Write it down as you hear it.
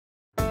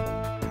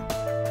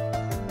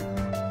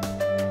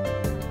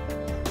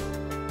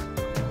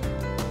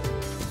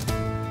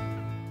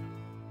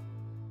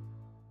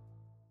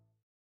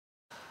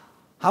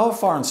How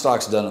have foreign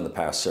stocks done in the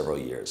past several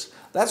years?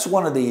 That's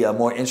one of the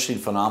more interesting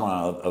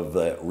phenomena of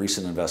the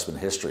recent investment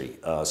history.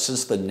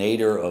 Since the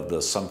nadir of the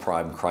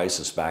subprime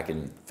crisis back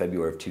in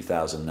February of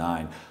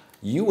 2009,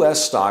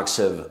 U.S. stocks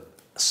have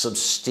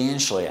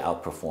substantially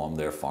outperformed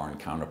their foreign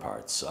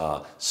counterparts,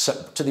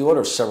 to the order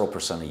of several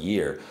percent a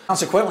year.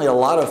 Consequently, a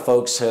lot of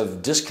folks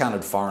have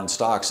discounted foreign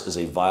stocks as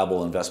a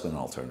viable investment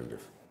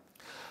alternative.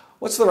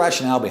 What's the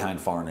rationale behind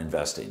foreign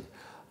investing?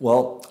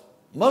 Well,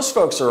 most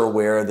folks are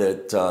aware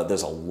that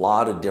there's a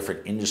lot of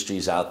different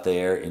industries out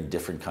there in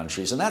different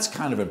countries, and that's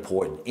kind of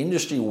important.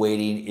 Industry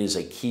weighting is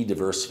a key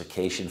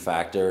diversification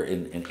factor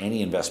in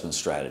any investment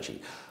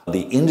strategy.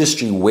 The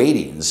industry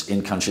weightings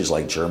in countries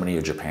like Germany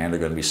or Japan are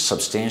going to be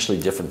substantially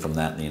different from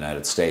that in the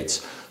United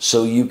States.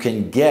 So you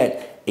can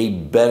get a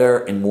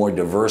better and more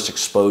diverse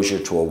exposure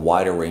to a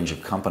wider range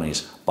of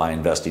companies by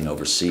investing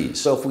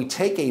overseas. So if we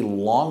take a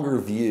longer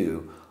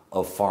view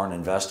of foreign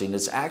investing,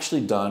 it's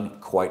actually done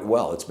quite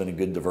well. It's been a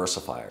good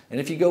diversifier. And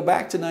if you go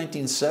back to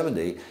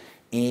 1970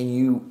 and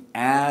you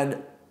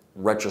add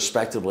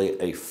retrospectively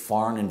a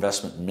foreign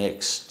investment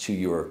mix to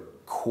your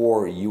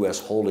core U.S.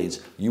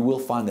 holdings, you will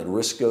find that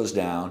risk goes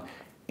down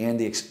and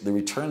the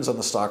returns on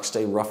the stock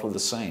stay roughly the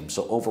same.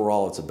 So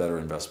overall, it's a better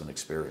investment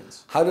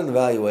experience. How do the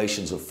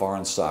valuations of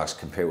foreign stocks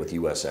compare with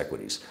U.S.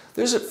 equities?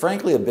 There's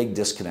frankly a big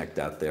disconnect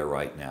out there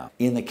right now.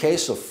 In the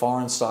case of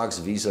foreign stocks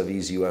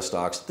vis-a-vis U.S.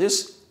 stocks,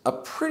 there's a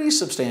pretty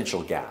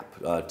substantial gap.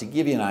 To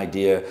give you an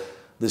idea,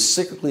 the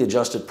cyclically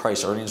adjusted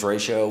price earnings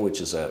ratio, which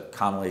is a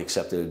commonly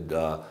accepted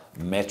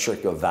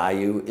metric of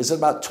value, is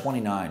about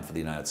 29 for the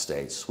United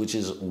States, which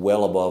is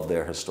well above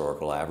their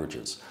historical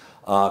averages.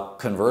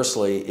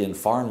 Conversely, in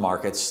foreign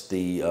markets,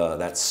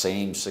 that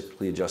same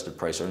cyclically adjusted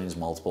price earnings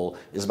multiple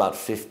is about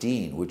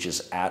 15, which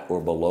is at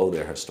or below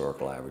their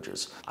historical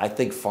averages. I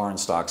think foreign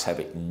stocks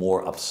have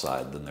more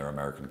upside than their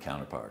American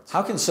counterparts.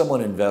 How can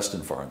someone invest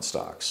in foreign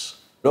stocks?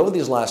 Over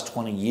these last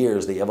 20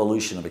 years, the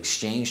evolution of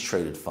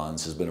exchange-traded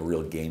funds has been a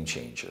real game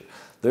changer.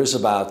 There's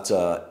about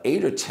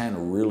 8 or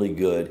 10 really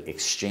good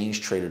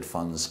exchange-traded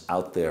funds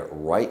out there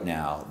right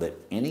now that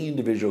any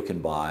individual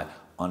can buy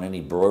on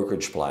any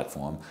brokerage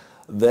platform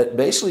that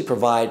basically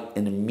provide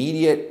an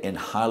immediate and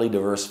highly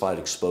diversified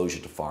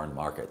exposure to foreign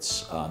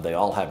markets. They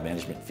all have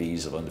management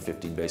fees of under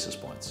 15 basis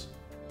points.